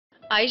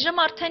Այժմ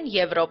արդեն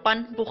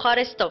Եվրոպան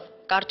Բուխարեստով,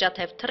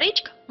 կարճաթև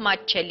թռիչք,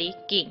 մատչելի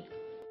կին։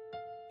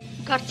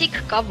 Կարծիք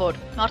կա, որ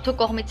մարդու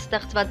կողմից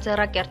ստեղծված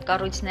ձեռակերտ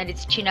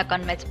կառույցներից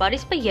չինական մեծ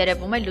պարիսպը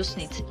երևում է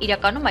լուսնից,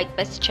 իրականում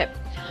այդպես չէ։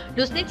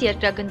 Լուսնից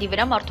երկրագնդի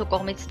վրա մարդու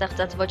կողմից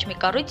ստեղծած ոչ մի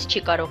կառույց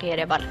չի կարող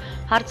երևալ։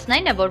 Հարցն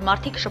այն է, որ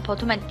մարդիկ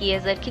շփոթում են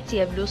տիեզերքից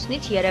եւ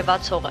լուսնից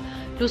երևացողը։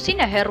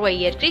 Լուսինը հեռու է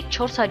երկրից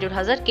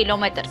 400,000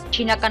 կիլոմետր։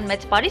 Չինական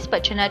մեծ պարիսպը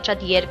չնայած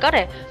շատ երկար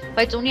է,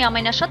 բայց ունի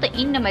ամենաշատը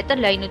 9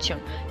 մետր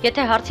լայնություն։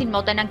 Եթե հարցին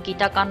մոտենանք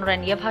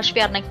գիտականորեն եւ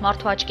հաշվի առնենք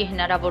մարդու աչքի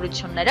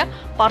հնարավորությունները,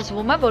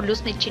 պարզվում է, որ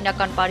լուսնից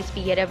չինական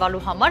պարիսպի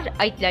երևալու համար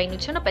այդ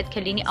լայնությունը պետք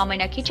է լինի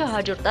ամենակիչը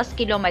 110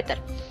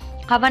 կիլոմետր։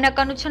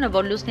 Հավանականությունը,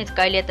 որ լուսնից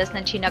կարելի է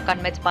տեսնել չինական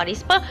մեծ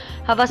պարիսպը,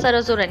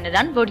 հավասարազոր է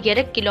նրան, որ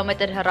 3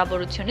 կիլոմետր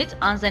հեռավորությունից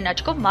անզեն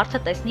աչքով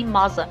մարդը տեսնի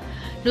մազը։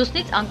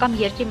 Լուսնից անգամ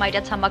երկրի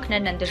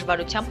մայրացամաքներն են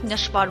դժվարությամբ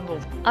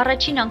նշվարվում։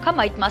 Առաջին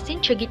անգամ այդ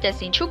մասին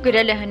չգիտես ինչու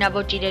գրել է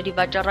հնաոճ իրերի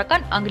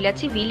վաճառական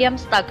անգլիացի Վիլիամ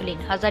Պոուգը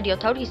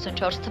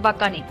 1754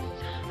 թվականին։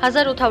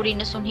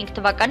 1895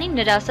 թվականին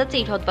նրա ասածը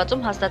իր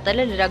հոդվածում հաստատել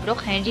է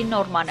լրագրող Հենրի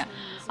Նորմանը։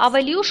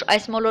 Ավելի ուշ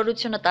այս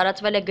մոլորությունը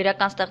տարածվել է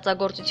գրական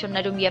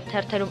ստեղծագործություններում եւ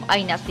թերթերում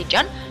այն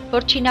աստիճան,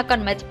 որ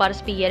չինական մեծ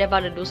պարիսպի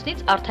երևալը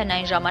լուսնից արդեն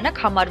այն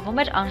ժամանակ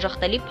համարվում էր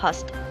անժխտելի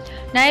փաստ։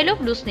 Նայելով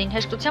լուսնին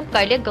հեշտությամբ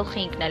կարելի է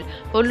գլխի ընկնել,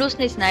 որ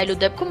լուսնից նայելու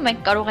դեպքում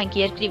մենք կարող ենք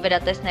երկրի վրա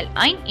տեսնել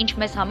այն, ինչ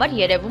մեզ համար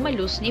երևում է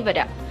լուսնի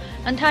վրա։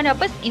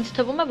 Ընդհանրապես ինձ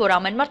թվում է, որ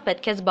ամեն մարդ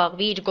պետք է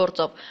զբաղվի իր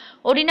գործով։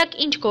 Օրինակ,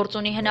 ինչ գործ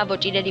ունի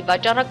հնաոճ իրերի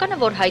վաճառականը,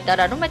 որ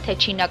հայտարարում է, թե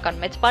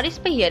չինական մեծ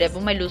պարիսպը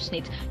երևում է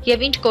լուսնից,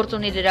 եւ ինչ գործ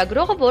ունի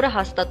լրագրողը, որը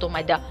հաստատում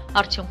է դա։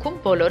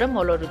 Արդյունքում բոլորը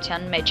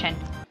մոլորության մեջ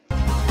են։